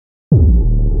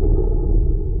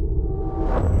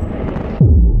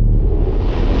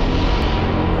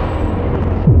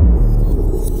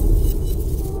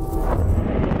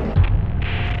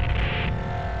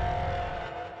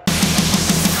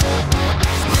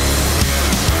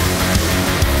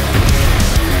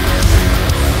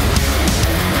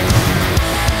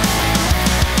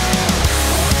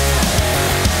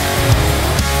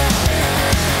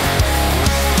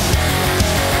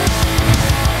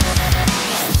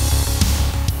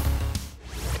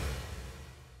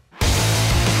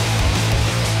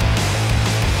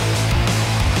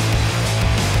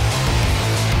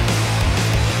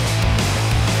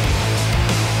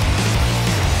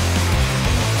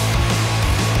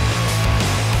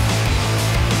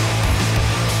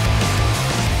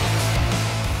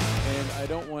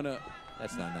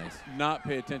not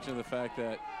pay attention to the fact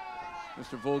that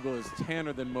Mr. Vogel is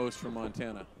tanner than most from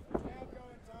Montana.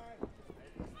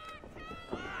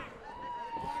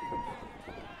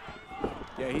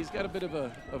 Yeah, he's got a bit of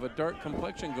a dark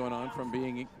complexion going on from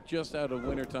being just out of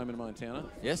wintertime in Montana.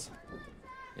 Yes.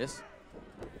 Yes.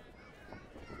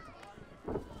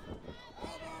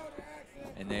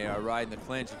 And they are riding the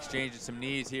clinch, exchanging some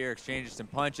knees here, exchanging some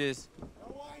punches.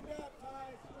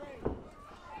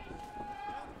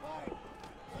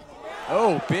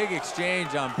 Oh, big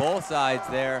exchange on both sides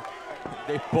there.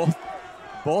 They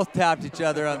both tapped each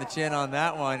other on the chin on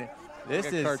that one. This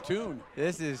like a is cartoon.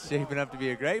 This is shaping up to be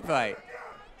a great fight.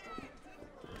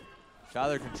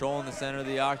 Tyler controlling the center of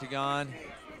the octagon.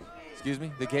 Excuse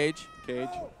me, the cage. Cage.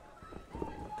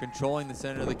 Controlling the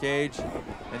center of the cage.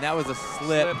 And that was a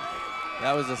slip.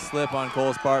 That was a slip on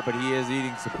Cole's part, but he is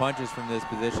eating some punches from this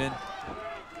position.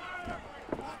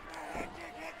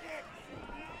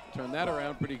 Turned that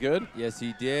around pretty good. Yes,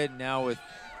 he did. Now with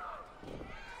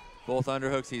both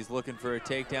underhooks, he's looking for a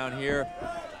takedown here.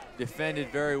 Defended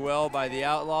very well by the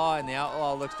Outlaw, and the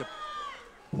Outlaw looks to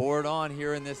pour it on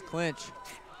here in this clinch.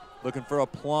 Looking for a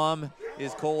plum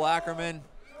is Cole Ackerman.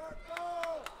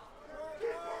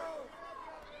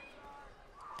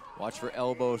 Watch for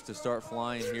elbows to start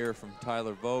flying here from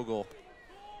Tyler Vogel.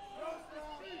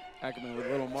 Ackerman with a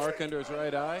little mark under his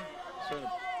right eye. Starting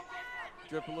to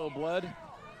drip a little blood.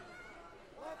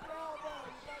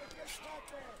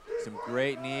 Some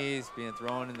great knees being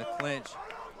thrown in the clinch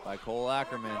by Cole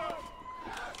Ackerman.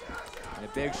 And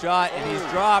a big shot, and he's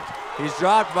dropped. He's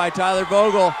dropped by Tyler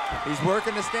Vogel. He's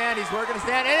working to stand, and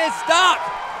it's stopped!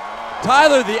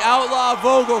 Tyler, the Outlaw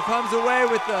Vogel, comes away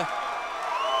with the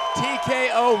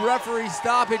TKO referee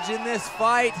stoppage in this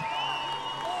fight.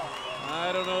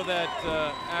 I don't know that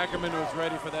Ackerman was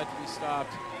ready for that to be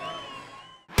stopped.